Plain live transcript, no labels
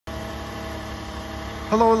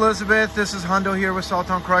Hello Elizabeth, this is Hundo here with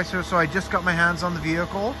Saltown Chrysler. So I just got my hands on the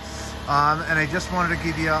vehicle and I just wanted to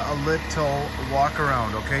give you a little walk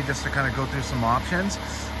around, okay, just to kind of go through some options.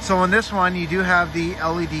 So on this one you do have the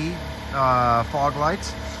LED fog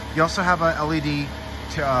lights. You also have a LED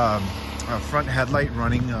front headlight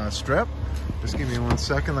running strip. Just give me 1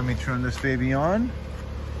 second, let me turn this baby on.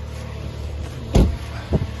 You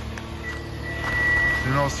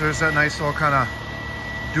notice there's that nice little kind of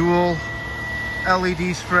dual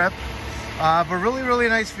LED strip, but really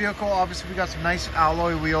nice vehicle. Obviously we got some nice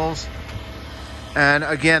alloy wheels, and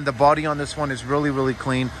again the body on this one is really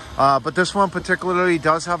clean, but this one particularly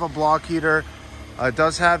does have a block heater. It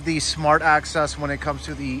does have the smart access when it comes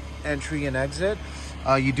to the entry and exit.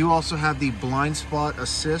 You do also have the blind spot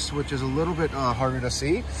assist, which is a little bit harder to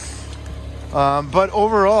see, but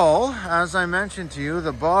overall, as I mentioned to you,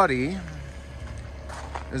 the body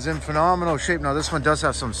is in phenomenal shape. Now this one does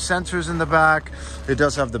have some sensors in the back. It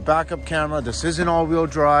does have the backup camera. This is an all-wheel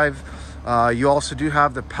drive. You also do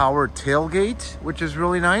have the power tailgate, which is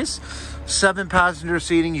really nice. 7-passenger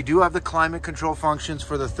seating. You do have the climate control functions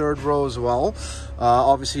for the third row as well.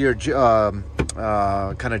 Obviously your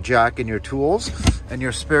kind of jack and your tools, and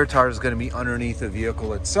your spare tire is going to be underneath the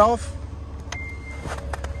vehicle itself.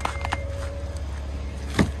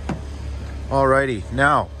 Alrighty,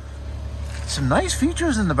 now some nice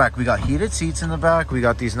features in the back. We got heated seats in the back. We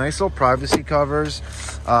got these nice little privacy covers,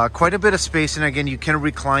 quite a bit of space, and again you can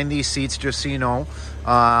recline these seats, just so you know,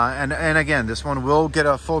 and again this one will get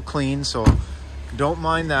a full clean, so don't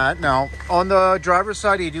mind that. Now on the driver's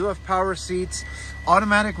side you do have power seats,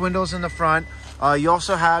 automatic windows in the front. You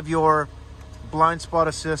also have your blind spot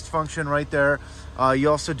assist function right there. You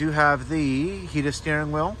also do have the heated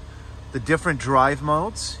steering wheel, the different drive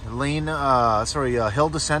modes, hill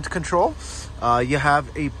descent control. You have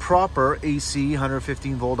a proper AC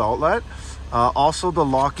 115 volt outlet. Also the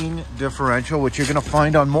locking differential, which you're going to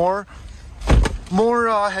find on more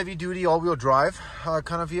heavy duty all-wheel drive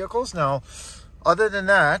kind of vehicles. Now, other than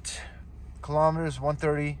that, kilometers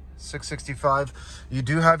 130, 665. You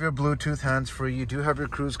do have your Bluetooth hands-free. You do have your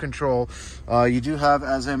cruise control. You do have,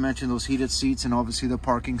 as I mentioned, those heated seats and obviously the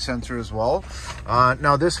parking sensor as well.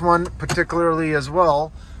 Now this one particularly as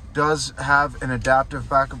well does have an adaptive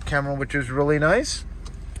backup camera, which is really nice.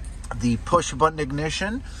 The push button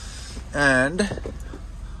ignition and a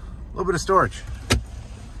little bit of storage.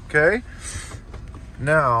 Okay.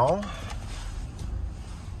 Now,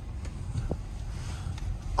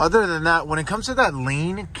 other than that, when it comes to that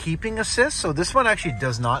lane keeping assist, so this one actually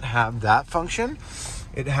does not have that function.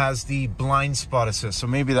 It has the blind spot assist, so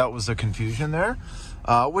maybe that was the confusion there,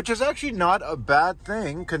 which is actually not a bad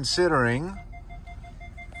thing, considering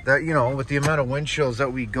that, you know, with the amount of windshields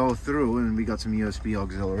that we go through, and we got some USB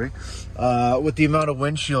auxiliary, with the amount of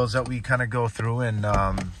windshields that we kind of go through in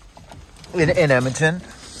Edmonton,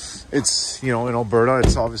 it's, you know, in Alberta,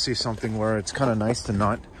 it's obviously something where it's kind of nice to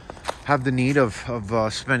not have the need of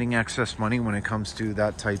spending excess money when it comes to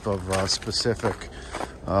that type of specific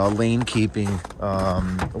lane keeping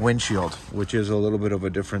windshield, which is a little bit of a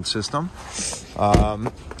different system.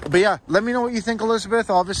 But yeah, let me know what you think, Elizabeth.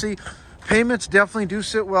 Obviously payments definitely do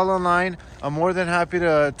sit well online. I'm more than happy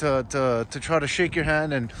to try to shake your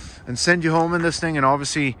hand and send you home in this thing, and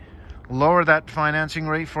obviously lower that financing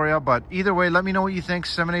rate for you. But either way, let me know what you think.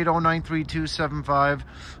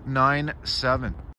 780-932-7597.